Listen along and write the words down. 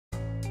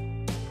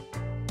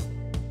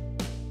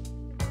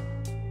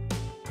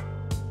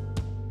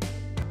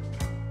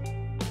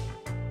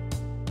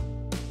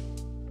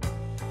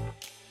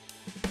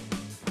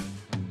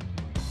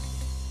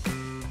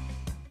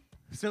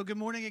So good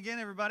morning again,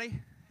 everybody.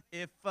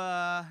 If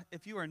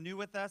you are new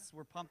with us,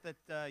 we're pumped that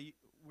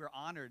we're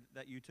honored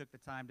that you took the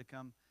time to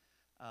come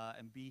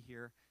and be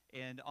here.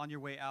 And on your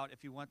way out,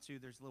 if you want to,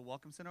 there's a little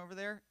welcome center over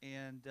there.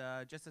 And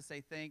just to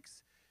say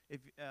thanks,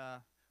 if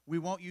we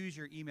won't use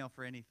your email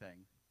for anything,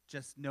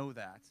 just know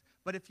that.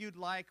 But if you'd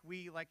like,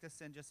 we like to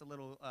send just a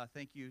little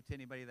thank you to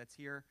anybody that's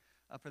here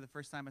for the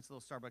first time. It's a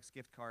little Starbucks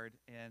gift card,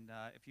 and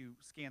if you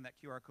scan that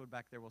QR code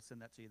back there, we'll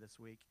send that to you this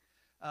week.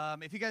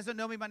 If you guys don't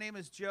know me, my name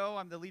is Joe.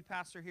 I'm the lead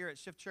pastor here at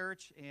Shift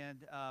Church,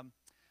 and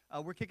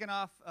we're kicking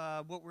off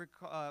what we're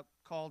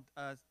called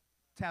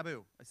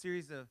Taboo, a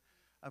series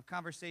of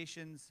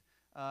conversations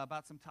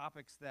about some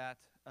topics that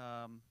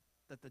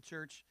that the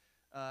church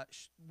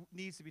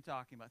needs to be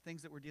talking about,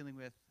 things that we're dealing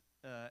with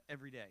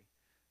every day.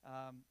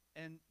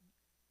 And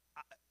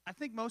I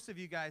think most of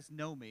you guys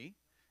know me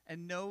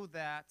and know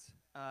that,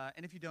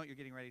 and if you don't, you're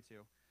getting ready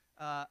to.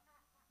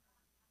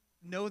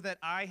 Know that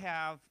I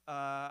have,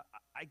 I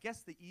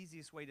guess the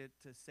easiest way to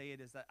say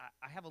it is that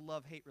I have a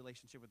love-hate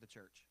relationship with the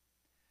church.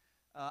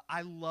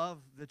 I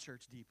love the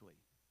church deeply,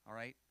 all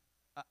right?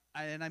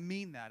 And I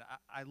mean that.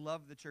 I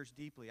love the church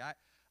deeply.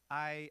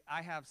 I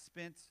have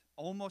spent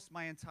almost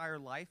my entire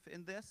life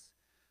in this.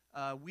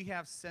 We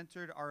have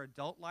centered our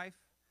adult life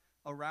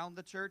around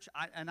the church,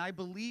 and I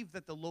believe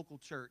that the local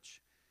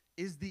church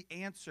is the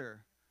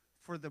answer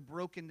for the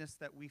brokenness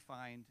that we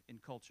find in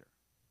culture.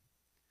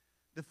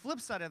 The flip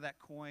side of that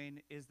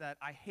coin is that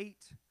I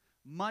hate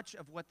much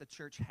of what the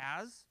church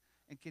has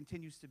and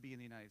continues to be in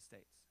the United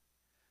States.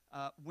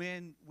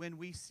 When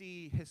we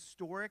see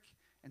historic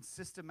and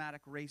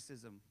systematic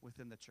racism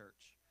within the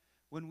church,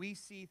 when we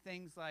see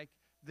things like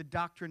the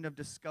doctrine of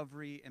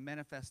discovery and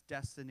manifest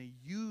destiny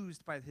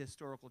used by the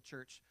historical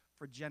church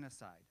for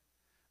genocide,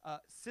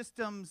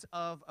 systems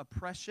of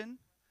oppression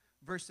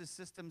versus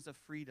systems of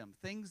freedom,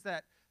 things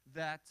that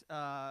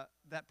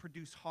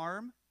produce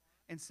harm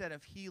instead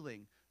of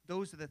healing.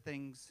 Those are the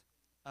things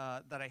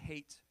that I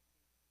hate.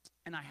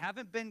 And I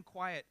haven't been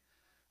quiet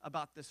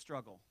about this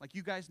struggle. Like,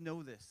 you guys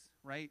know this,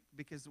 right?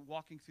 Because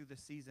walking through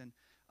this season,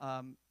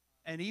 and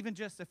even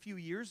just a few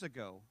years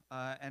ago,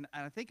 and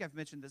I think I've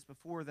mentioned this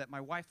before, that my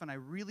wife and I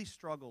really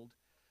struggled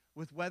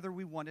with whether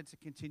we wanted to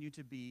continue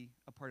to be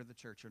a part of the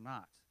church or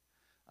not.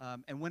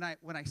 And when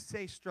I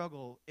say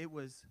struggle, it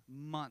was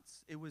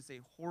months. It was a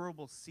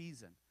horrible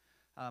season.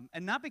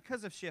 And not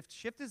because of Shift.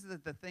 Shift is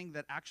the thing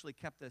that actually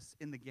kept us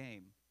in the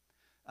game.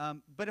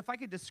 But if I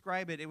could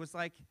describe it, it was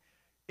like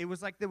it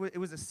was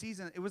a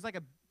season. It was like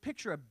a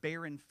picture of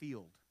barren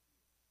field,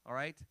 all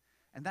right?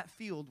 And that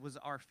field was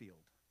our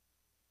field,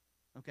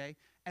 okay?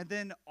 And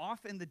then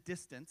off in the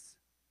distance,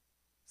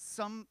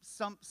 some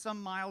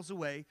miles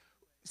away,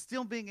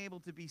 still being able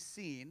to be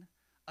seen,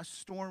 a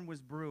storm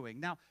was brewing.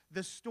 Now,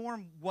 the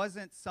storm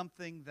wasn't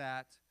something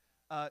that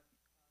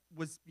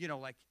was,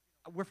 like,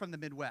 we're from the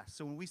Midwest,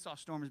 so when we saw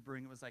storms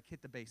brewing, it was like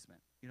hit the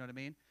basement. You know what I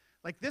mean?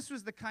 Like, this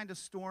was the kind of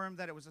storm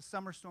that it was a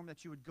summer storm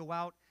that you would go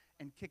out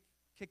and kick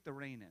the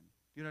rain in.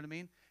 You know what I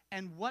mean?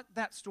 And what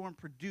that storm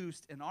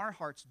produced in our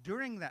hearts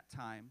during that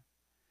time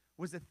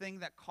was a thing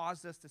that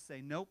caused us to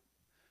say, nope,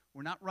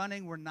 we're not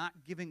running, we're not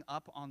giving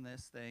up on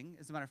this thing.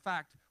 As a matter of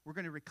fact, we're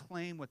going to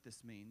reclaim what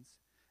this means,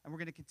 and we're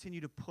going to continue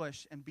to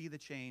push and be the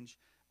change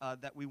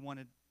that we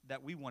wanted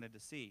to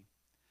see.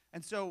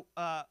 And so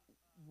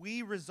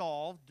we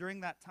resolved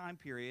during that time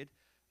period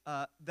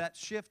that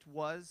Shift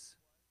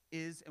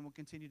is, and will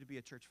continue to be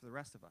a church for the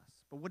rest of us.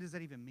 But what does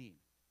that even mean?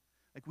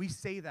 Like, we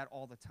say that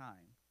all the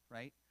time,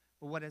 right?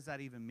 But what does that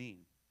even mean?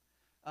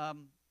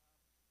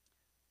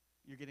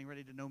 You're getting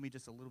ready to know me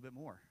just a little bit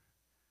more.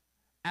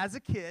 As a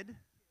kid,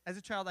 as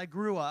a child, I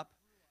grew up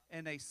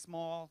in a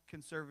small,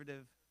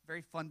 conservative,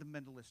 very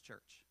fundamentalist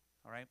church,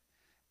 all right?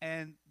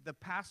 And the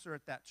pastor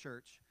at that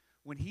church,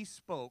 when he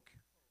spoke,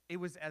 it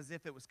was as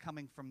if it was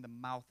coming from the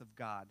mouth of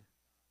God,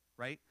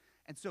 right?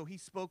 And so he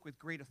spoke with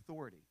great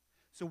authority.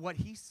 So what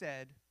he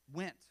said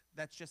went.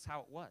 That's just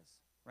how it was,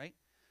 right?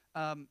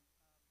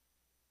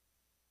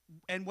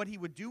 And what he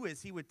would do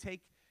is he would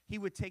take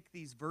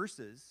these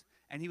verses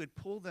and he would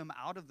pull them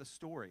out of the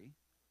story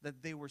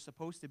that they were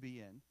supposed to be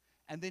in,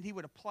 and then he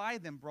would apply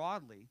them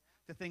broadly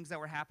to things that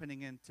were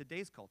happening in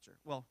today's culture.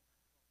 Well,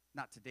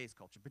 not today's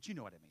culture, but you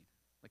know what I mean,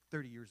 like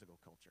 30 years ago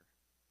culture,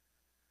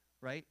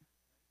 right?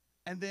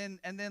 And then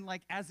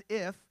like as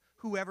if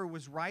whoever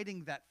was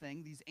writing that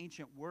thing, these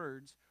ancient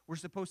words, were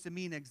supposed to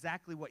mean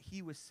exactly what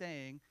he was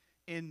saying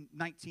in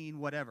 19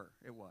 whatever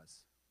it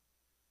was.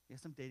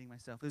 Yes, I'm dating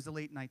myself. It was the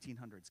late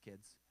 1900s,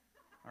 kids.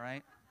 All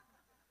right?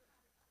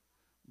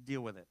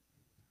 Deal with it.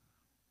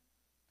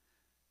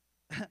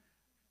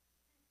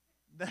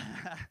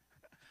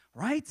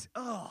 Right?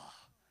 Oh.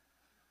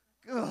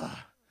 Ugh.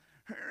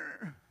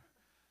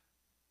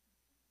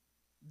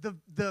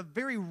 The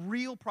very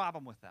real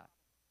problem with that,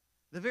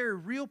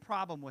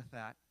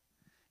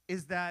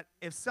 is that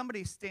if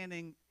somebody's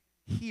standing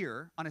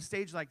here on a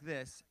stage like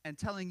this and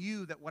telling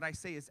you that what I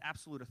say is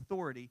absolute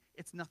authority,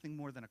 it's nothing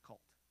more than a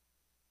cult.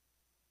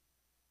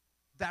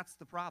 That's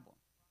the problem,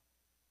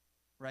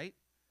 right?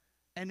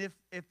 And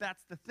if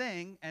that's the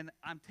thing, and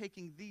I'm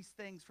taking these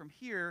things from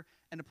here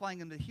and applying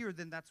them to here,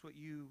 then that's what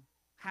you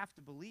have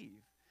to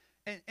believe.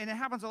 And it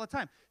happens all the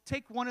time.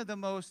 Take one of the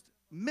most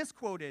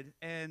misquoted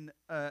and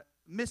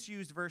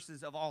misused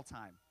verses of all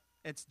time.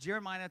 It's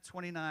Jeremiah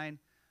 29,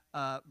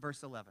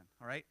 verse 11,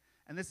 all right?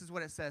 And this is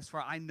what it says,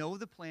 "For I know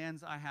the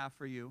plans I have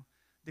for you,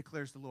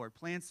 declares the Lord.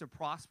 Plans to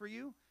prosper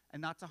you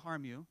and not to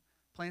harm you.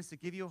 Plans to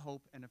give you a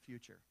hope and a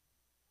future."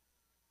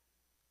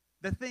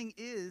 The thing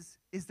is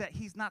that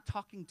he's not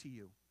talking to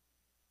you.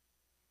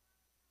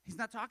 He's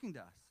not talking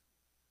to us.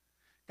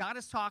 God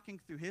is talking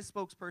through his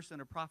spokesperson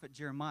or prophet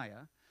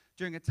Jeremiah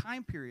during a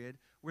time period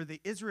where the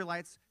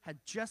Israelites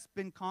had just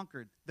been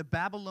conquered. The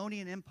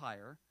Babylonian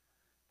Empire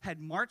had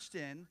marched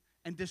in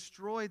and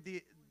destroyed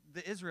the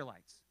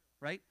Israelites,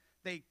 right?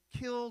 They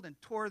killed and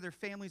tore their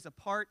families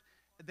apart.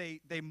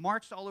 They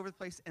marched all over the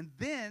place, and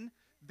then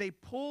they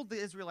pulled the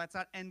Israelites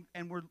out and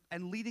were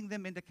leading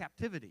them into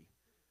captivity.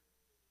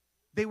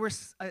 They were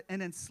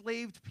an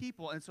enslaved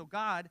people, and so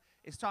God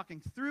is talking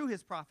through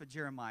his prophet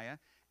Jeremiah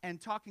and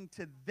talking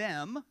to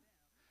them,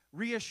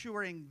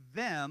 reassuring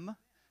them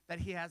that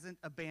he hasn't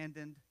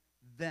abandoned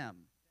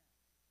them,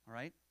 all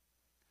right?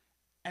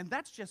 And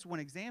that's just one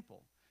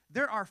example.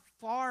 There are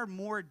far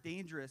more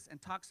dangerous and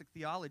toxic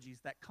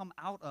theologies that come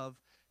out of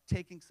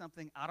taking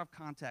something out of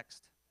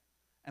context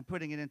and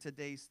putting it into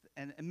today's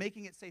and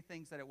making it say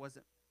things that it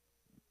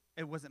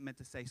wasn't meant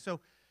to say. So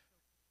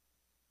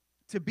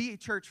to be a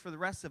church for the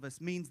rest of us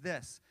means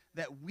this,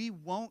 that we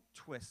won't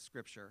twist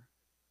Scripture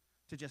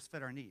to just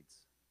fit our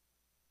needs.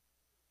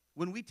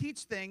 When we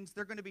teach things,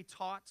 they're going to be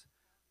taught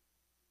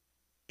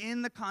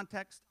in the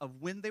context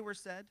of when they were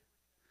said,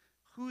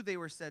 who they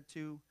were said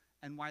to,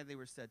 and why they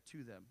were said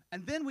to them.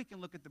 And then we can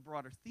look at the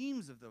broader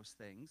themes of those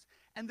things,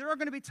 and there are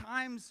going to be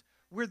times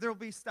where there'll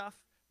be stuff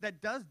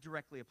that does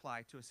directly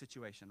apply to a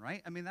situation,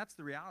 right? I mean, that's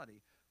the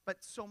reality.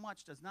 But so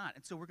much does not.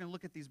 And so we're going to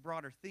look at these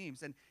broader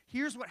themes. And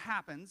here's what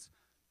happens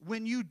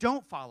when you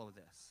don't follow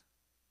this,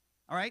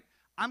 all right?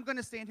 I'm going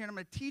to stand here and I'm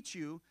going to teach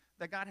you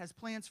that God has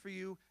plans for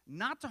you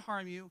not to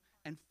harm you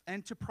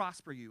and to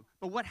prosper you.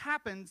 But what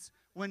happens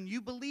when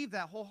you believe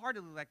that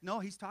wholeheartedly, like, no,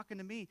 he's talking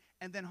to me,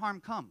 and then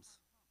harm comes?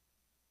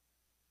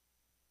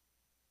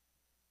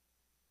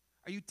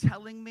 Are you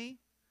telling me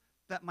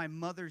that my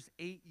mother's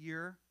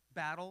 8-year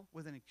battle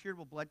with an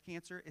incurable blood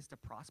cancer is to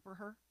prosper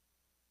her?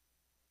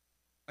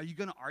 Are you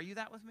going to argue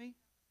that with me?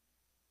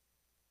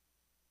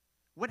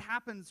 What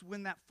happens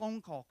when that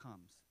phone call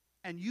comes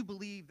and you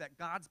believe that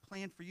God's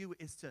plan for you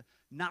is to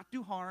not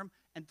do harm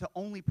and to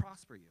only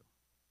prosper you?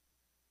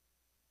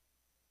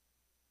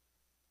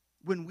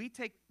 When we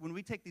take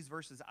these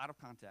verses out of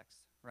context,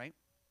 right,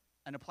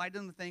 and apply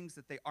them to things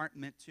that they aren't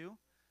meant to,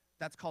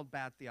 that's called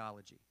bad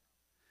theology.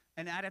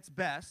 And at its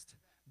best,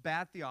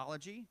 bad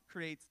theology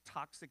creates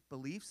toxic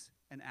beliefs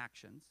and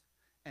actions.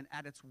 And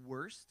at its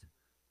worst,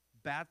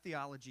 bad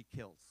theology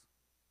kills.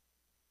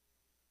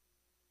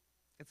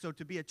 And so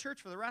to be a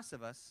church for the rest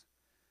of us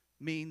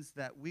means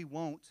that we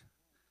won't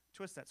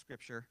twist that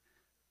Scripture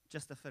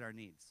just to fit our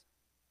needs.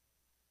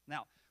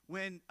 Now,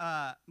 when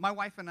my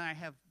wife and I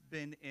have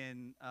been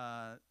in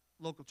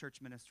local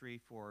church ministry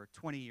for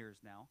 20 years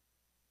now.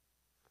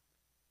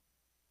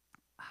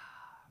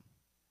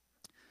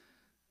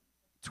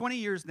 20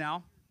 years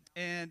now,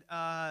 and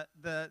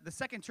the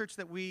second church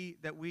that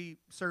we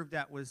served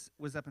at was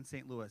up in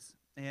St. Louis.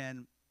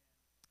 And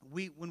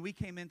when we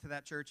came into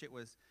that church, it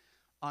was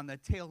on the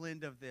tail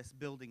end of this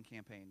building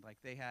campaign. Like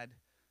they had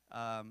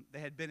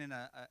been in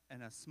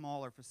a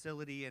smaller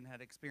facility and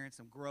had experienced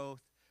some growth.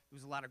 There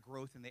was a lot of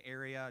growth in the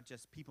area,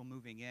 just people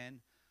moving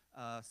in,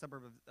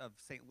 suburb of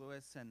St.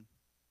 Louis. And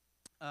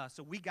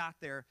so we got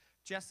there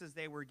just as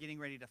they were getting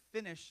ready to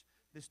finish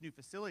this new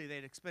facility. They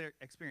had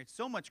experienced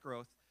so much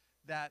growth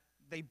that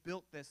they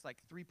built this like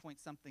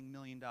 $3-point-something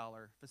million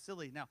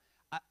facility. Now,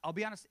 I'll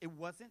be honest, it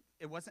wasn't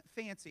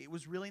fancy. It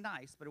was really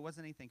nice, but it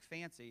wasn't anything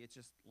fancy. It's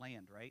just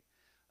land, right?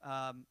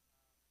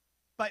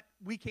 But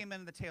we came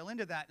in the tail end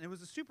of that, and it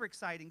was a super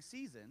exciting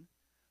season,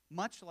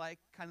 much like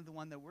kind of the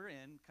one that we're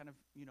in, kind of,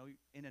 you know,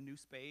 in a new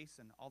space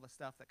and all the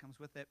stuff that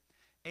comes with it.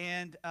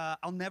 And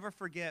I'll never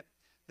forget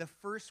the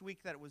first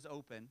week that it was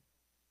open.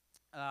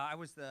 I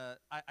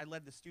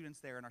led the students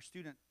there, and our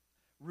student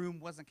room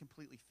wasn't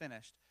completely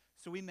finished.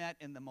 So we met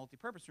in the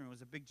multipurpose room. It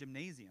was a big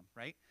gymnasium,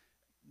 right?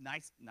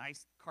 Nice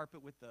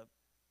carpet with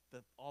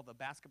all the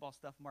basketball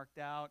stuff marked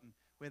out, and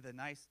we had a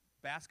nice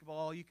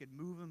basketball. You could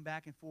move them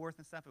back and forth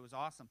and stuff. It was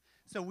awesome.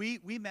 So we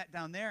met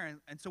down there,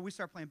 and so we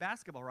started playing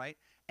basketball, right?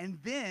 And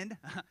then,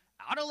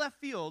 out of left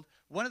field,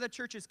 one of the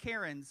church's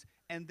Karens,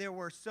 and there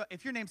were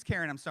if your name's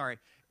Karen, I'm sorry,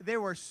 there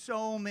were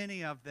so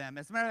many of them.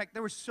 As a matter of fact,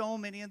 there were so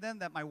many of them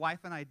that my wife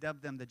and I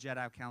dubbed them the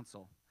Jedi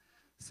Council.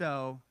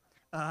 So,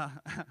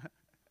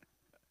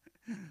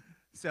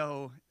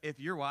 so if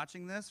you're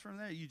watching this from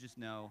there, you just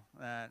know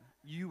that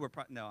you were,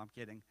 no, I'm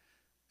kidding.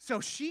 So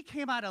she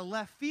came out of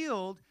left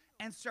field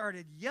and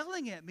started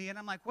yelling at me, and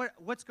I'm like,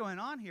 what's going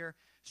on here?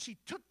 She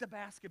took the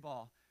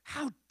basketball.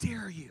 How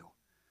dare you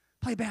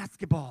play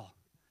basketball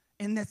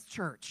in this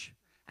church?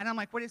 And I'm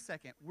like, wait a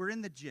second, we're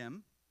in the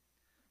gym.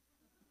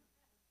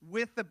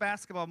 with the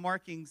basketball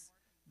markings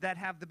that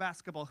have the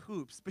basketball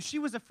hoops. But she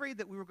was afraid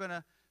that we were going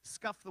to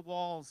scuff the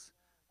walls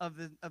of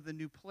the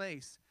new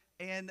place.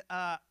 And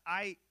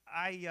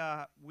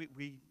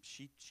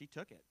she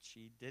took it.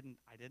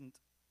 I didn't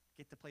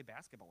get to play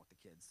basketball with the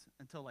kids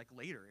until like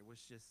later.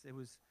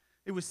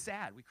 It was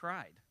sad. We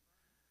cried.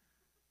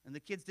 And the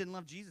kids didn't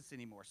love Jesus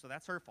anymore, so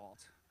that's her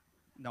fault.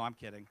 No, I'm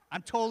kidding.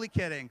 I'm totally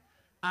kidding.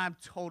 I'm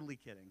totally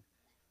kidding.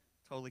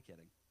 Totally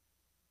kidding.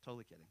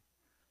 Totally kidding.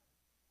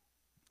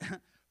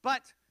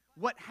 But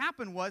what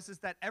happened is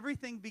that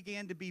everything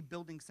began to be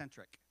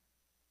building-centric.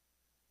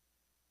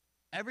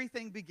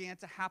 Everything began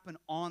to happen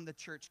on the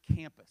church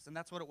campus, and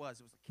that's what it was.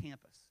 It was a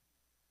campus.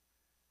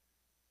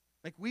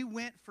 Like, we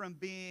went from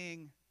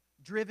being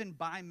driven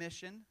by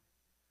mission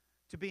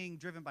to being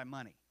driven by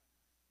money.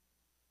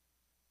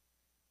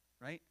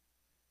 Right?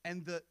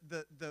 And the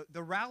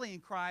rallying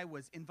cry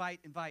was invite,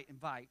 invite,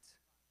 invite.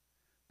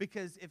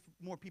 Because if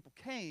more people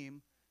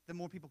came, then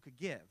more people could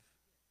give.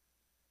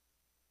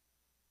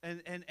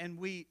 And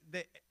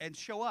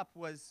show up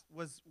was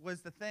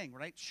the thing,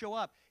 right? Show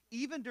up.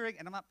 Even during,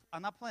 and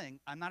I'm not playing,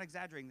 I'm not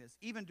exaggerating this,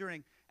 even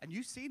during, and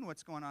you've seen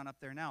what's going on up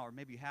there now, or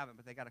maybe you haven't,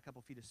 but they got a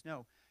couple feet of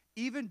snow.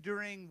 Even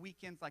during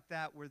weekends like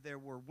that where there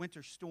were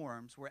winter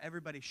storms, where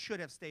everybody should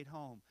have stayed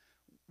home,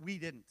 we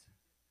didn't.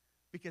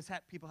 Because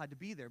people had to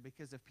be there,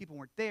 because if people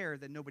weren't there,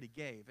 then nobody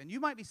gave. And you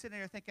might be sitting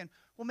there thinking,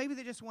 well, maybe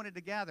they just wanted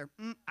to gather.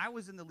 I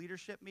was in the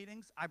leadership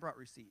meetings. I brought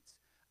receipts.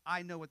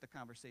 I know what the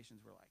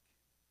conversations were like.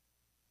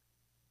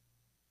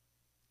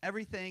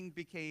 Everything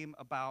became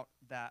about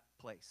that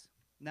place.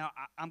 Now,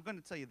 I'm going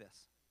to tell you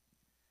this,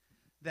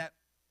 that,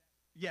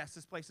 yes,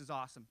 this place is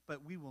awesome,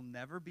 but we will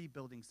never be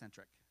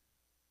building-centric.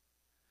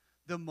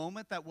 The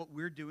moment that what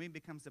we're doing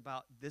becomes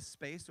about this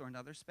space or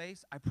another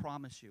space, I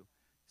promise you,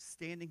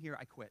 standing here,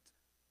 I quit.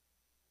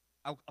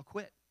 I'll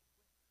quit.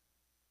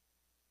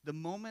 The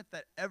moment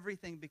that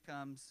everything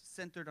becomes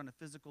centered on a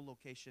physical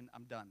location,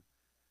 I'm done.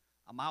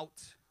 I'm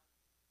out.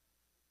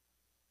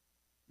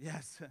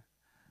 Yes.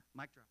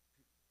 Mic drop.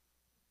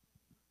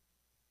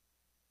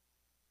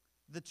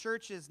 The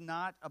church is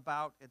not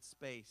about its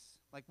space.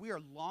 Like, we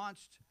are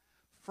launched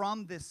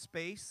from this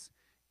space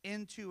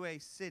into a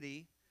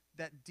city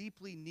that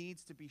deeply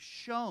needs to be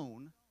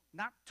shown,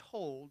 not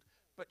told,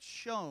 but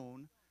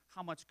shown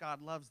how much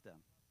God loves them,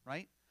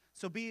 right?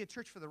 So being a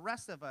church for the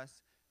rest of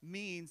us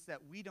means that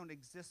we don't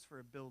exist for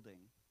a building.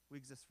 We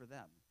exist for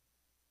them.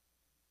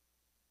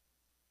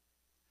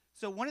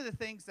 So one of the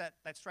things that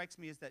strikes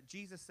me is that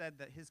Jesus said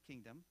that his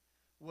kingdom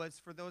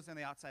was for those on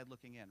the outside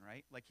looking in,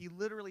 right? Like, he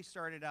literally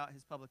started out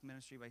his public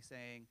ministry by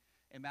saying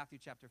in Matthew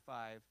chapter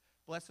 5,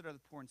 blessed are the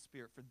poor in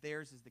spirit, for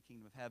theirs is the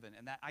kingdom of heaven.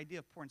 And that idea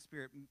of poor in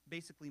spirit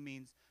basically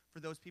means for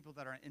those people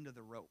that are at the end of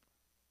the rope.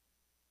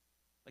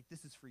 Like,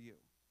 this is for you.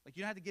 Like,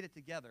 you don't have to get it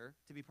together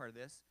to be part of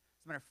this.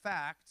 As a matter of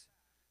fact,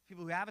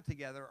 people who have it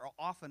together are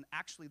often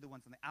actually the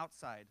ones on the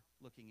outside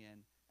looking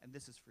in, and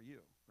this is for you,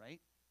 right?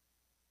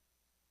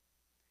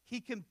 He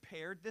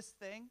compared this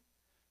thing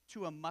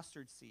to a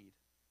mustard seed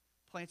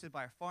planted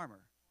by a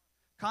farmer.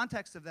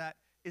 Context of that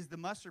is the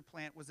mustard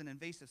plant was an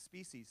invasive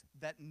species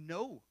that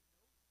no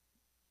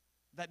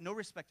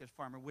respected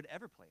farmer would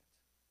ever plant.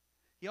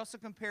 He also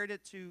compared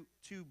it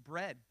to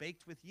bread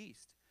baked with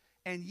yeast.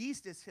 And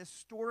yeast is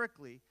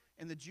historically,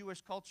 in the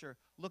Jewish culture,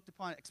 looked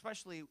upon,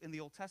 especially in the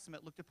Old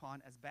Testament, looked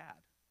upon as bad.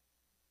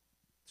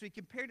 So he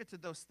compared it to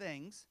those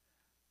things.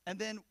 And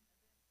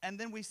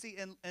then we see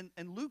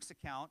in Luke's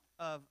account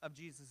of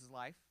Jesus'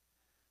 life,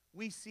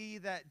 we see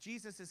that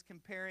Jesus is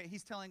comparing,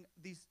 he's telling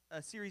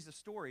a series of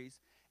stories.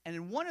 And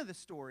in one of the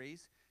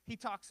stories, he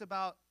talks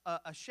about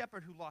a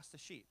shepherd who lost a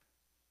sheep,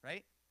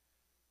 right?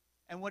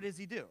 And what does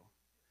he do?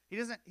 He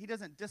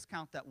doesn't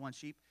discount that one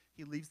sheep.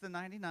 He leaves the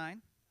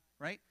 99,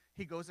 right?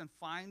 He goes and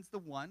finds the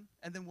one,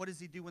 and then what does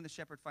he do when the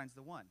shepherd finds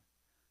the one?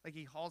 Like,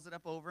 he hauls it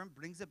up over him,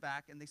 brings it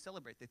back, and they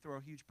celebrate. They throw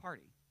a huge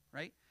party,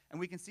 right? And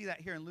we can see that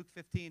here in Luke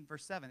 15,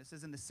 verse 7. It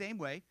says, in the same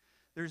way,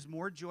 there's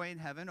more joy in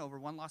heaven over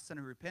one lost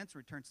sinner who repents and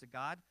returns to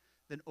God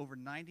than over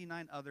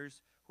 99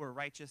 others who are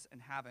righteous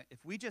and haven't. If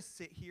we just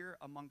sit here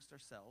amongst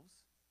ourselves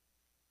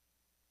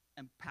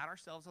and pat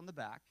ourselves on the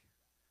back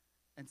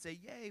and say,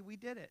 yay, we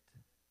did it,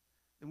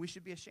 then we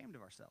should be ashamed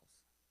of ourselves.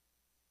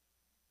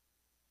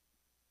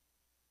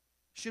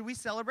 Should we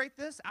celebrate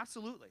this?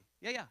 Absolutely.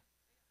 Yeah,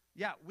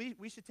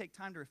 we should take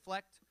time to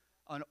reflect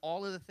on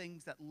all of the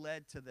things that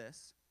led to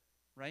this,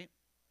 right?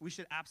 We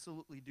should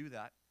absolutely do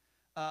that.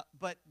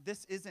 But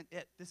this isn't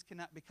it. This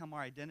cannot become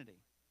our identity.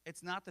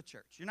 It's not the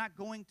church. You're not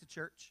going to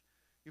church.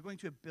 You're going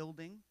to a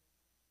building.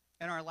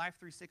 In our Life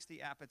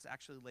 360 app, it's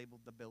actually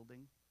labeled the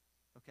building,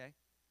 okay?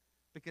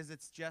 Because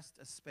it's just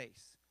a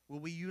space. Will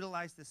we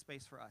utilize this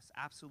space for us?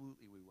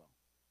 Absolutely we will,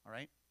 all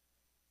right?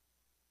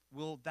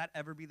 Will that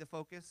ever be the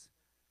focus?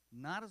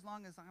 Not as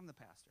long as I'm the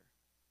pastor.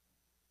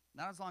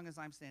 Not as long as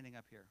I'm standing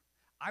up here.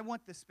 I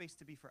want this space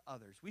to be for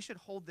others. We should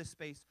hold this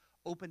space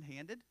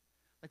open-handed.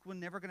 Like, we're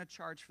never going to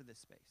charge for this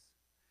space.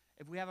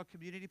 If we have a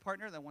community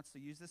partner that wants to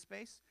use this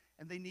space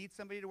and they need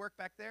somebody to work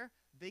back there,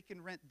 they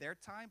can rent their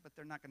time, but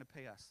they're not going to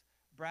pay us.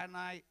 Brad and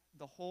I,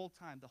 the whole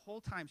time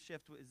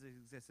Shift is in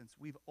existence,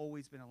 we've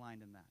always been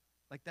aligned in that.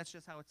 Like, that's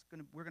just how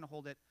we're going to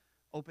hold it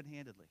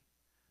open-handedly.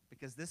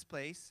 Because this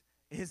place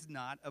is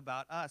not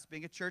about us.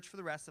 Being a church for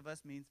the rest of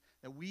us means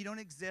that we don't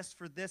exist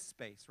for this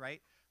space,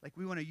 right? Like,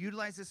 we want to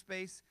utilize this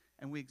space,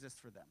 and we exist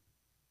for them,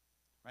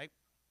 right?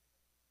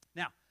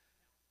 Now,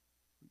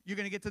 you're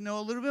going to get to know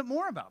a little bit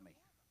more about me.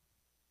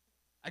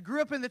 I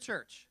grew up in the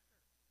church.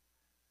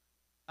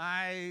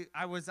 I've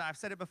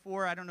said it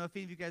before, I don't know if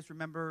any of you guys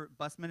remember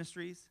bus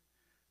ministries,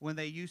 when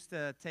they used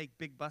to take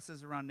big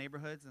buses around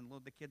neighborhoods and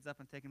load the kids up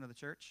and take them to the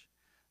church.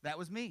 That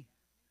was me.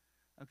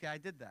 Okay, I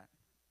did that.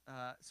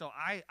 So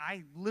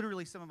I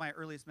literally, some of my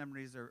earliest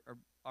memories are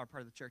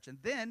part of the church. And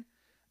then,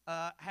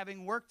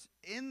 having worked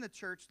in the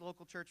church, the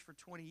local church, for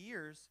 20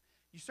 years,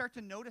 you start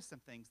to notice some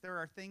things. There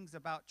are things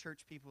about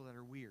church people that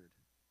are weird,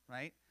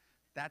 right?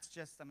 That's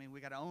just, I mean, we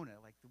got to own it.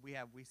 Like,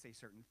 we say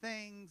certain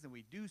things, and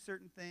we do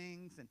certain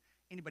things, and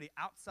anybody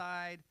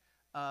outside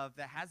of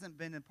that hasn't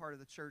been in part of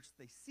the church,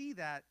 they see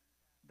that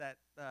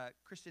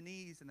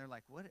Christianese, and they're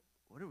like, what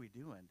are we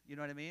doing? You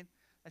know what I mean?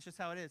 That's just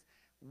how it is.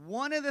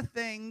 One of the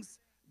things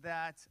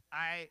that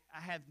I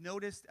have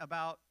noticed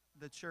about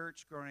the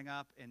church growing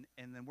up and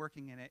then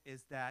working in it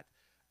is that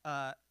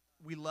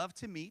we love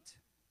to meet,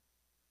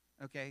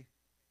 okay?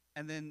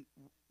 And then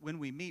when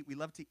we meet, we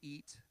love to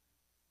eat,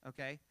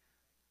 okay?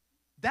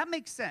 That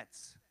makes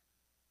sense,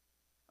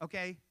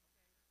 okay?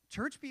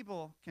 Church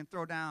people can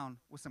throw down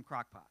with some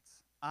crock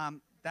pots.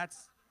 That's,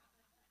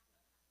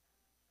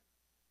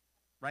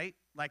 right?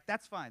 Like,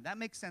 that's fine. That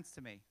makes sense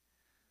to me.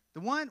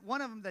 The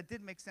one of them that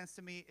did make sense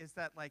to me is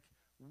that, like,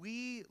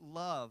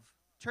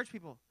 church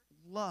people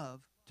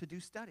love to do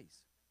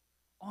studies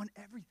on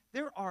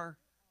there are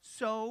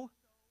so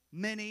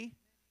many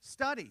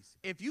studies.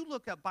 If you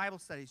look up Bible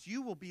studies,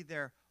 you will be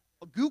there.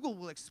 Google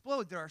will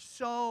explode. There are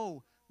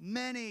so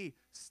many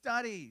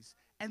studies.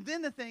 And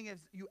then the thing is,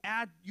 you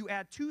add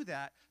to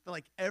that,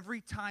 like,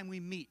 every time we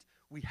meet,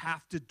 we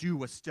have to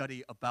do a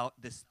study about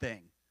this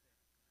thing.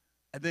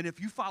 And then if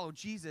you follow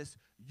Jesus,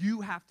 you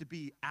have to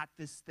be at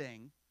this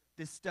thing,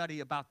 this study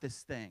about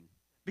this thing,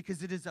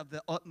 because it is of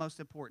the utmost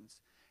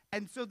importance.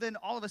 And so then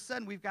all of a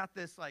sudden we've got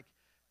this,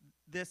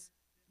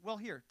 well,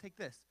 here, take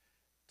this.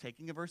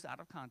 Taking a verse out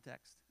of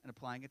context and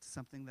applying it to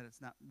something that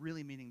it's not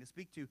really meaning to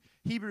speak to.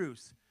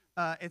 Hebrews,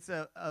 it's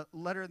a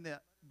letter in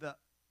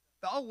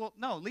oh, well,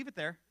 no, leave it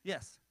there.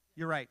 Yes,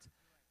 you're right.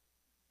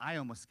 I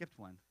almost skipped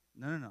one.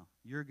 No,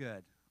 you're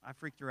good. I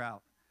freaked her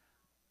out.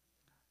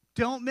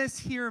 Don't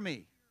mishear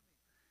me.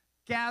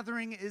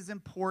 Gathering is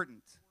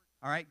important,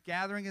 all right?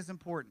 Gathering is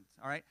important,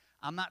 all right?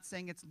 I'm not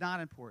saying it's not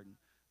important.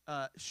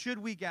 Should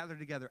we gather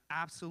together?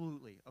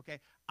 Absolutely, okay?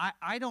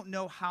 I don't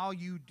know how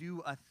you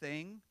do a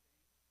thing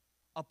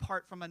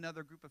apart from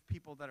another group of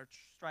people that are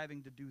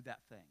striving to do that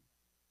thing,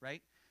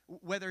 right?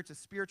 Whether it's a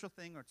spiritual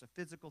thing or it's a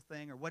physical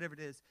thing or whatever it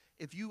is,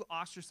 if you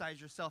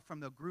ostracize yourself from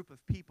the group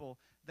of people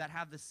that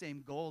have the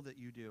same goal that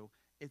you do,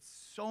 it's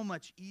so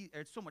much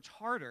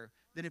harder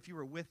than if you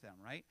were with them,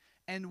 right?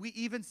 And we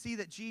even see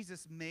that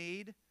Jesus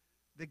made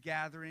the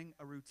gathering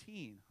a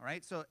routine, all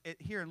right? So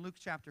here in Luke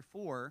chapter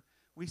 4,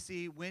 we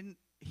see when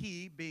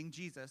he, being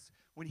Jesus,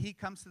 when he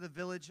comes to the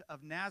village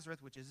of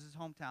Nazareth, which is his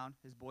hometown,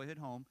 his boyhood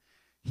home,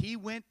 he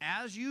went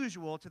as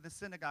usual to the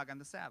synagogue on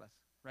the Sabbath,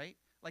 right?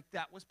 Like,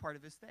 that was part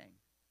of his thing.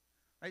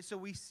 Right, so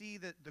we see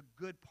the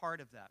good part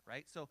of that,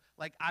 right? So,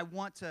 like, I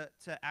want to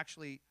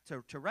actually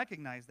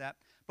recognize that.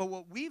 But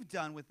what we've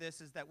done with this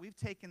is that we've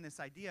taken this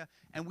idea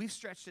and we've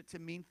stretched it to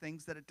mean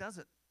things that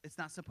it's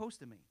not supposed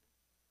to mean.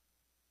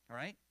 All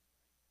right?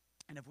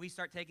 And if we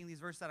start taking these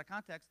verses out of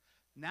context,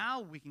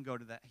 now we can go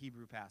to that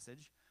Hebrew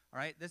passage. All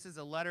right? This is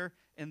a letter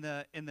in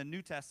the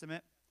New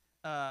Testament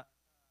that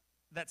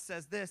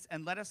says this,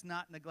 and let us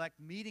not neglect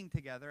meeting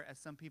together as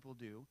some people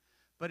do,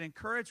 but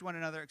encourage one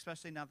another,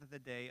 especially now that the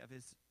day of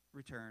his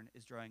return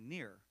is drawing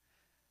near.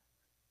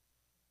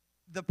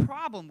 The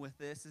problem with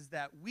this is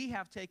that we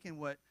have taken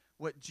what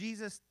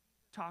Jesus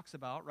talks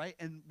about, right,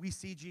 and we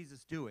see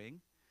Jesus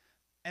doing,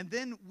 and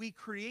then we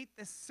create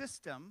this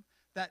system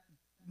that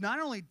not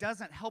only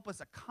doesn't help us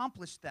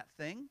accomplish that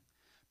thing,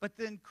 but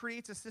then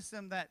creates a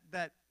system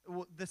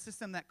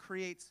that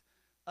creates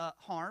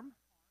harm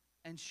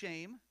and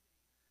shame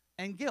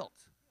and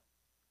guilt.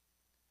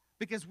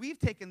 Because we've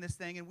taken this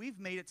thing and we've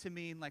made it to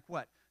mean, like,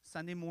 what?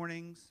 Sunday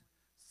mornings,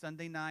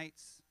 Sunday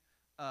nights,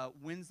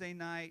 Wednesday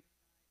night,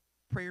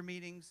 prayer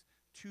meetings,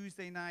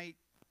 Tuesday night,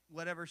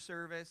 whatever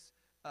service,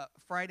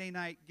 Friday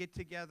night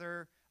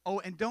get-together. Oh,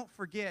 and don't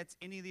forget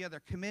any of the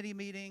other committee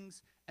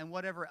meetings and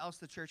whatever else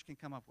the church can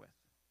come up with.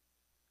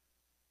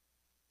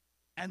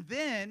 And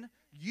then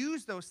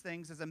use those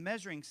things as a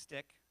measuring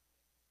stick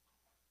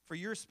for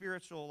your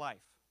spiritual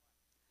life.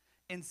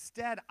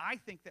 Instead, I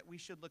think that we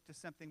should look to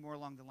something more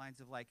along the lines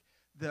of, like,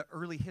 the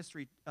early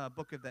history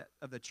book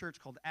of the church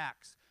called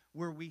Acts,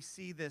 where we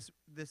see this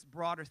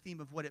broader theme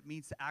of what it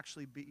means to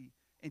actually be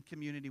in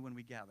community when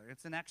we gather.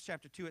 It's in Acts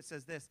chapter 2. It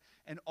says this,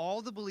 and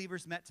all the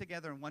believers met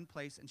together in one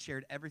place and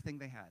shared everything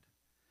they had.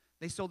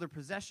 They sold their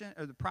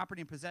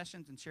property and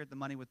possessions and shared the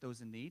money with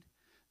those in need.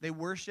 They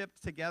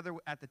worshiped together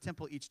at the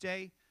temple each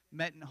day,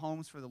 met in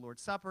homes for the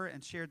Lord's Supper,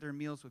 and shared their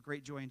meals with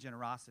great joy and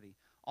generosity,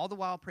 all the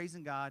while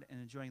praising God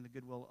and enjoying the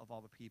goodwill of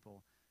all the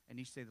people. And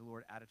each day the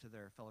Lord added to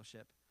their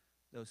fellowship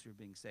those who were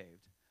being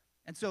saved.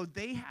 And so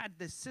they had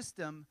this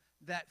system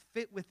that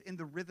fit within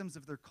the rhythms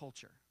of their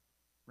culture,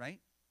 right?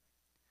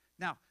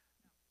 Now,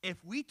 if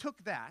we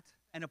took that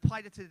and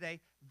applied it to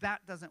today,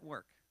 that doesn't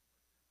work.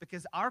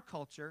 Because our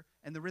culture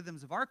and the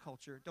rhythms of our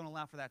culture don't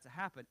allow for that to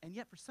happen. And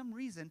yet, for some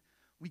reason,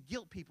 we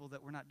guilt people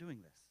that we're not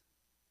doing this.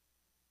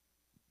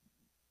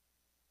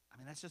 I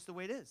mean, that's just the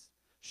way it is.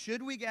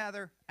 Should we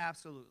gather?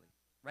 Absolutely,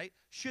 right?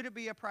 Should it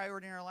be a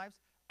priority in our lives?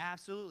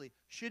 Absolutely.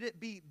 Should it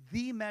be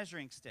the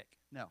measuring stick?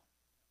 No,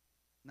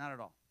 not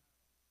at all.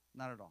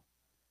 Not at all.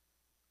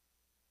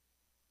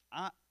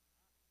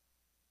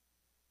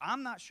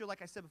 I'm not sure,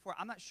 like I said before,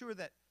 I'm not sure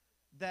that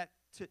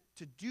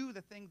to do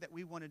the thing that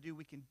we want to do,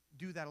 we can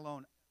do that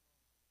alone.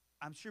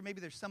 I'm sure maybe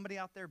there's somebody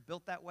out there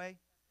built that way.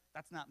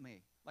 That's not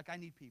me. Like, I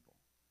need people.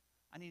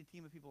 I need a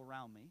team of people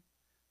around me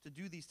to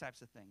do these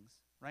types of things,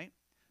 right?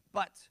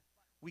 But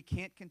we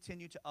can't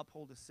continue to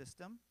uphold a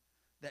system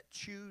that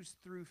chews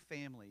through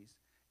families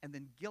and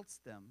then guilts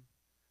them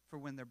for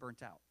when they're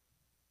burnt out,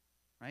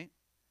 right?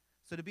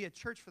 So to be a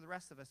church for the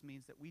rest of us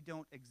means that we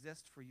don't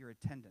exist for your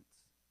attendance.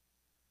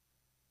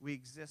 We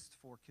exist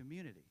for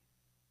community,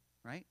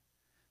 right?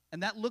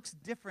 And that looks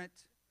different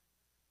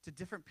to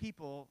different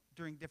people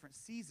during different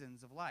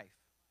seasons of life.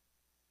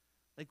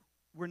 Like,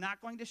 we're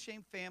not going to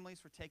shame families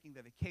for taking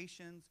the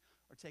vacations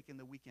or taking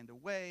the weekend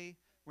away.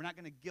 We're not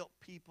going to guilt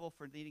people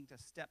for needing to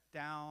step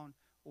down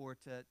or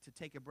to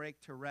take a break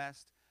to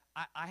rest.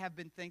 I have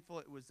been thankful.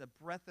 It was a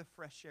breath of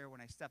fresh air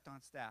when I stepped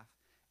on staff,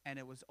 and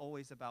it was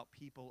always about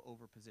people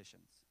over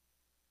positions.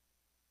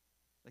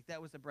 Like,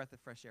 that was a breath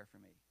of fresh air for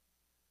me.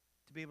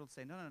 To be able to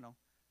say, no.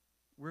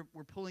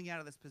 We're pulling you out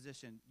of this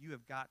position. You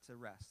have got to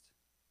rest.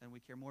 And we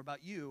care more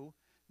about you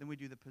than we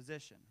do the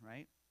position,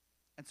 right?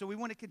 And so we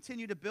want to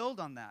continue to build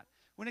on that.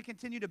 We want to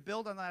continue to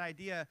build on that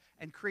idea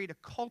and create a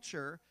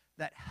culture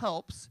that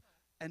helps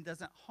and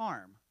doesn't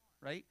harm,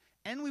 right?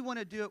 And we want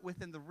to do it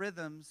within the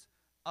rhythms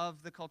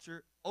of the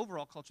culture,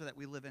 overall culture that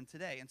we live in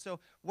today. And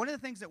so one of the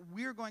things that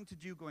we're going to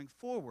do going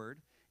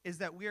forward is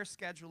that we are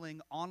scheduling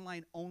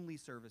online-only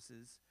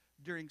services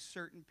during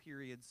certain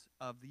periods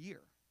of the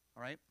year,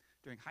 all right?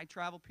 During high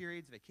travel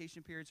periods,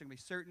 vacation periods, there are going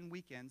to be certain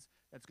weekends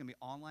that's going to be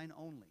online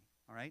only,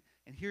 all right?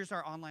 And here's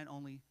our online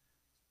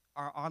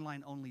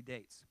only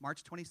dates.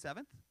 March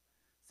 27th,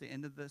 it's the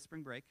end of the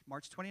spring break.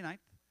 March 29th,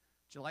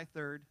 July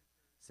 3rd,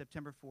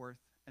 September 4th,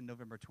 and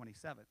November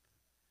 27th.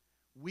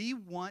 We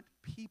want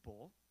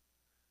people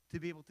to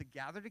be able to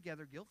gather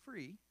together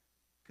guilt-free,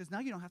 because now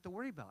you don't have to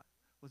worry about,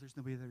 well, there's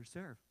nobody there to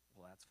serve.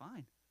 Well, that's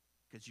fine,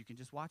 because you can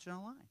just watch it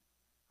online,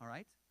 all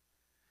right?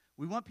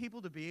 We want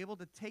people to be able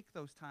to take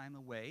those time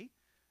away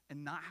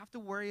and not have to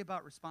worry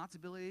about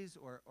responsibilities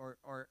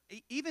or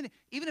even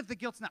if the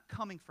guilt's not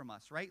coming from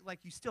us, right? Like,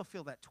 you still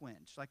feel that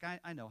twinge. Like,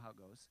 I know how it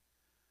goes.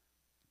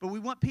 But we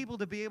want people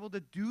to be able to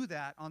do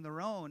that on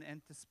their own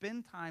and to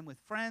spend time with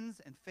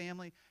friends and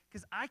family,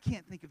 because I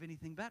can't think of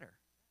anything better.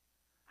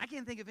 I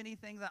can't think of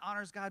anything that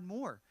honors God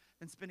more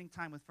than spending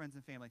time with friends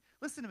and family.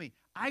 Listen to me.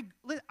 I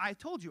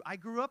told you, I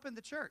grew up in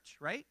the church,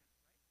 right?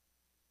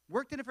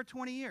 Worked in it for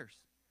 20 years.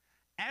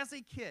 As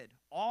a kid,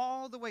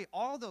 all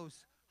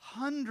those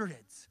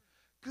hundreds,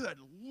 good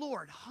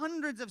Lord,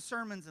 hundreds of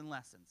sermons and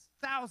lessons,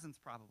 thousands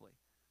probably.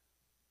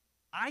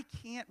 I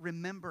can't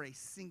remember a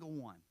single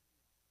one.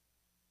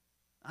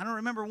 I don't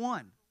remember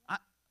one.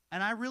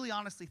 And I really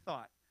honestly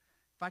thought,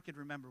 if I could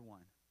remember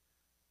one.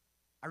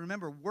 I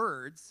remember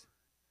words,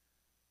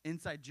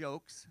 inside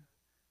jokes.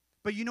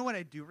 But you know what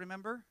I do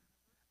remember?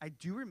 I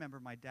do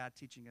remember my dad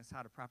teaching us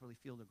how to properly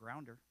field a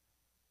grounder.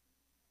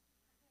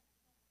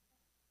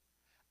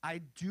 I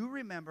do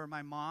remember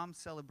my mom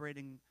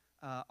celebrating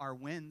our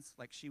wins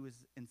like she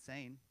was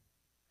insane.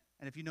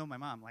 And if you know my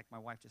mom, like my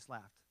wife just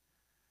laughed.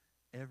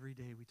 Every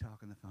day we talk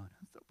on the phone.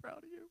 I'm so proud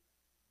of you.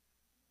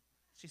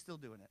 She's still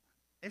doing it.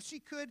 If she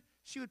could,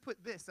 she would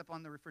put this up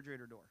on the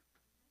refrigerator door.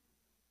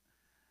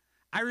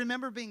 I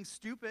remember being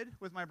stupid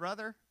with my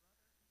brother.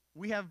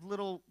 We have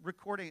little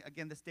recording,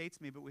 again, this dates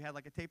me, but we had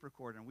like a tape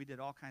recorder, and we did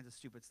all kinds of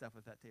stupid stuff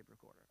with that tape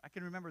recorder. I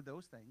can remember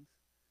those things.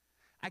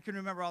 I can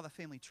remember all the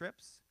family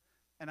trips,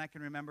 and I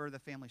can remember the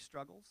family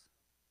struggles,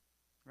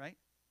 right?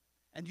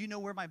 And do you know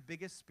where my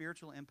biggest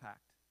spiritual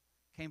impact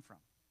came from?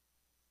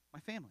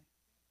 My family,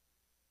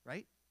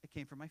 right? It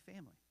came from my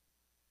family.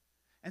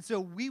 And so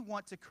we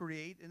want to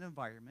create an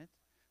environment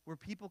where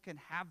people can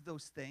have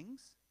those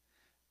things,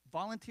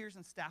 volunteers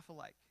and staff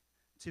alike,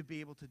 to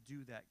be able to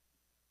do that,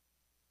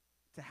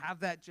 to have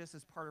that just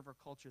as part of our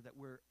culture, that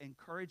we're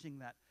encouraging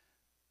that.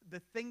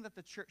 The thing that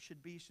the church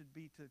should be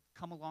to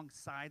come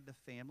alongside the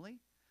family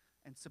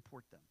and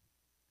support them,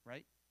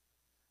 right?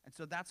 And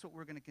so that's what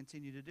we're going to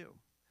continue to do.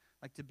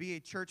 Like, to be a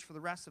church for the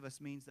rest of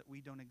us means that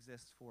we don't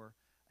exist for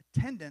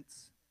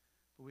attendance,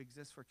 but we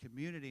exist for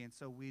community, and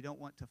so we don't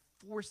want to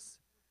force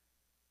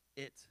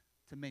it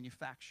to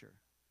manufacture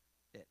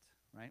it,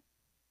 right?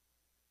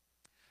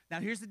 Now,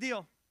 here's the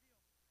deal.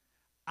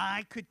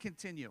 I could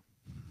continue.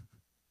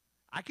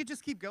 I could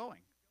just keep going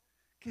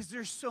because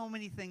there's so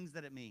many things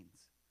that it means,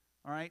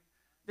 all right?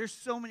 There's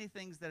so many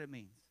things that it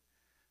means.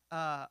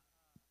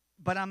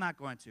 But I'm not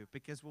going to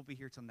because we'll be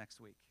here till next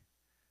week.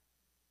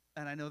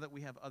 And I know that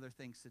we have other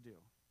things to do.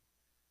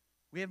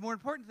 We have more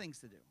important things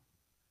to do.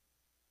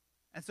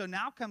 And so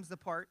now comes the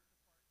part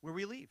where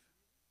we leave,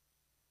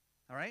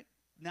 all right?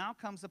 Now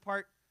comes the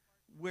part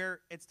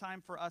where it's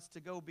time for us to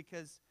go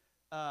because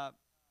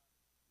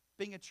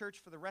being a church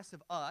for the rest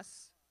of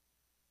us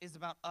is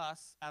about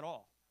us at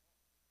all,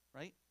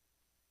 right?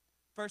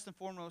 First and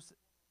foremost,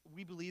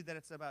 we believe that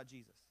it's about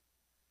Jesus,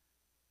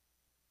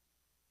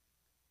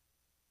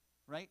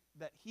 right?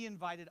 That he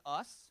invited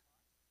us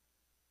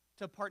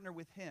to partner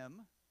with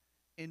him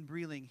in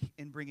bringing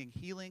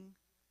healing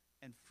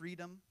and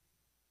freedom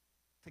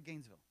to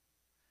Gainesville,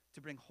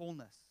 to bring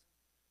wholeness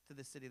to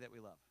the city that we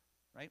love,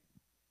 right?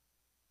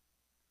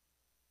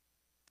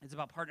 It's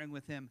about partnering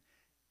with him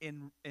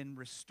in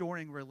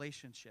restoring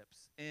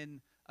relationships,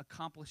 in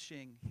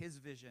accomplishing his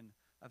vision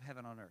of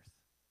heaven on earth.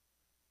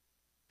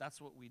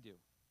 That's what we do.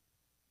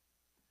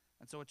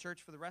 And so a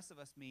church for the rest of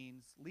us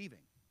means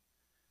leaving.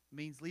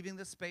 Means leaving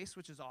this space,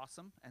 which is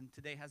awesome, and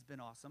today has been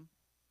awesome,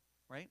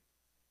 right?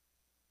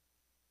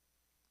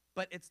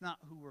 But it's not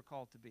who we're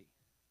called to be.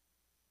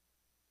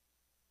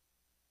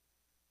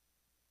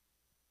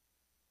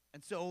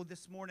 And so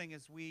this morning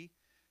as we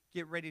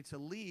get ready to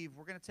leave,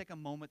 we're going to take a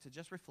moment to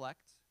just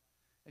reflect.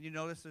 And you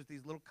notice there's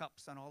these little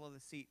cups on all of the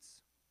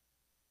seats.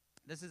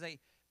 This is a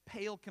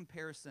pale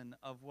comparison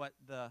of what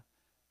the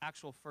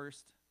actual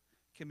first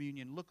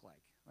communion looked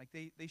like. Like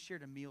they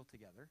shared a meal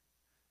together.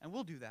 And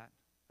we'll do that,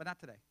 but not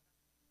today.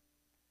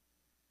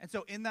 And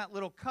so in that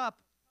little cup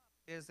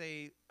is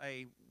a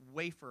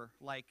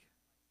wafer-like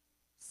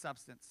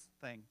substance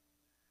thing.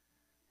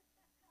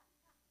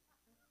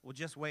 Well,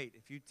 just wait.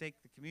 If you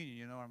take the communion,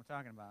 you know what I'm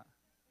talking about.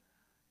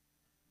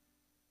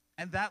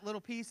 And that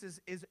little piece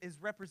is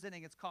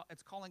representing,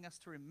 it's calling us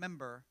to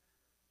remember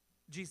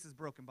Jesus'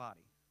 broken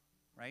body,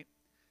 right?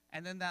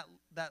 And then that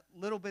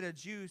little bit of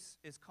juice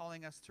is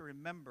calling us to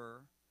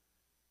remember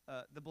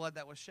the blood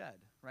that was shed,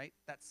 right?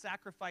 That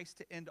sacrifice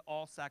to end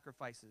all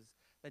sacrifices.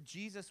 That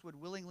Jesus would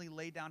willingly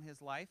lay down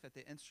his life at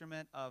the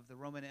instrument of the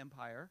Roman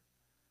Empire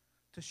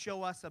to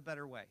show us a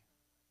better way,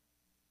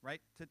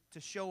 right?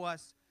 To show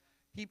us,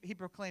 he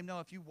proclaimed,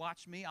 no, if you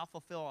watch me, I'll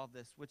fulfill all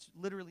this, which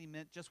literally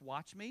meant just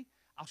watch me.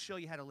 I'll show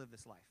you how to live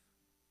this life.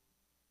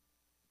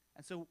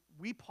 And so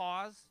we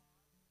pause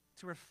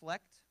to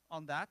reflect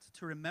on that,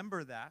 to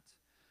remember that,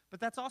 but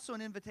that's also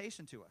an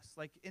invitation to us,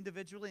 like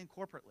individually and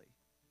corporately.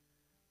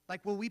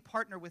 Like, will we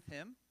partner with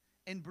him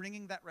in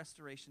bringing that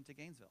restoration to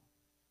Gainesville?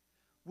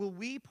 Will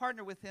we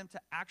partner with him to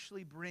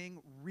actually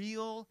bring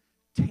real,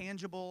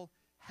 tangible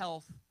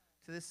health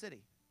to this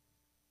city?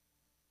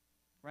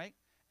 Right?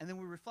 And then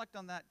we reflect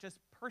on that just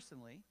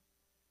personally.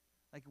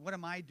 Like, what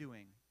am I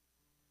doing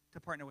to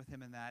partner with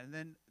him in that?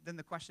 And then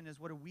the question is,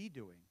 what are we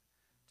doing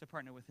to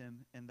partner with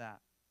him in that?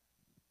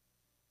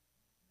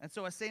 And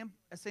so as Sam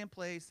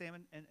plays, Sam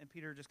and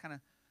Peter just kind of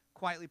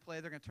quietly play.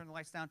 They're going to turn the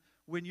lights down.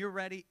 When you're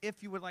ready,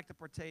 if you would like to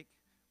partake,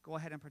 go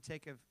ahead and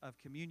partake of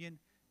communion.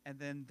 And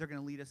then they're going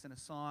to lead us in a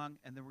song.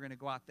 And then we're going to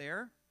go out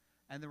there.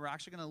 And then we're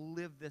actually going to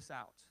live this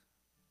out.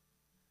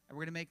 And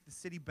we're going to make the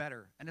city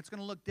better. And it's going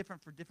to look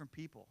different for different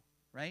people,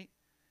 right?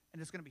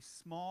 And it's going to be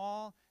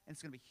small. And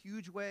it's going to be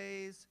huge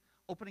ways.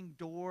 Opening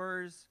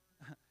doors.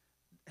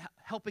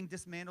 Helping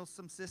dismantle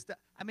some system.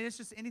 I mean, it's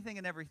just anything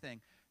and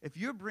everything. If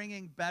you're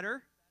bringing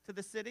better to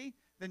the city,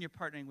 then you're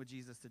partnering with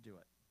Jesus to do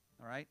it.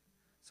 All right?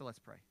 So let's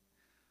pray.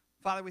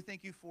 Father, we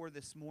thank you for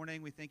this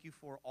morning. We thank you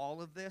for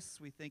all of this.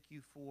 We thank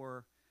you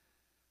for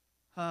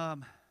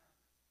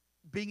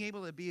being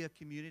able to be a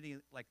community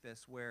like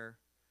this where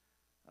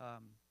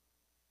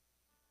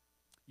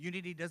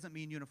unity doesn't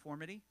mean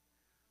uniformity.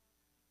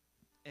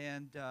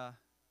 And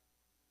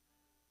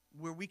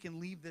where we can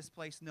leave this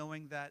place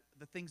knowing that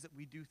the things that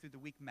we do through the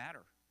week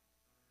matter.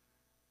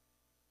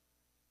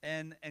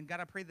 And God,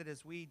 I pray that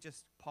as we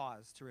just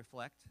pause to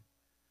reflect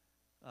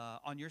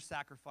on your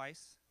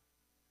sacrifice,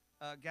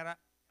 God,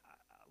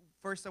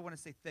 first I want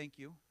to say thank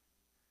you.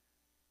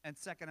 And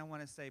second, I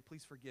want to say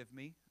please forgive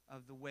me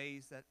of the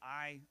ways that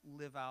I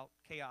live out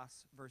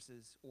chaos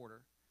versus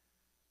order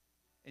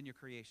in your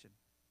creation.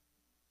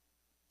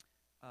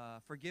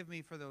 Forgive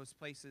me for those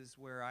places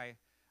where I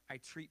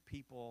treat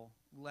people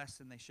less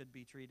than they should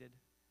be treated,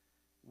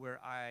 where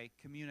I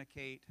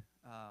communicate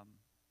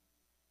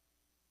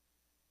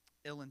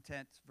ill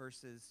intent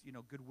versus,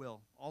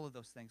 goodwill, all of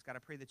those things. God, I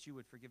pray that you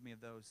would forgive me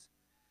of those.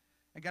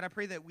 And God, I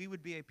pray that we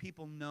would be a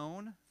people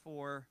known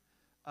for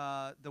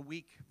the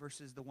week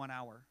versus the 1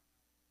 hour.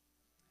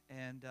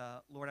 And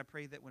Lord, I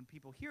pray that when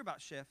people hear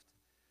about Shift,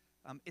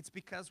 it's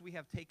because we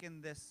have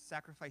taken this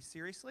sacrifice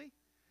seriously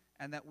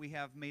and that we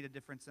have made a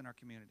difference in our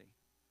community.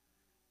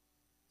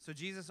 So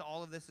Jesus,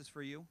 all of this is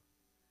for you,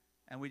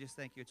 and we just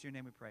thank you. It's your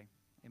name we pray.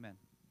 Amen.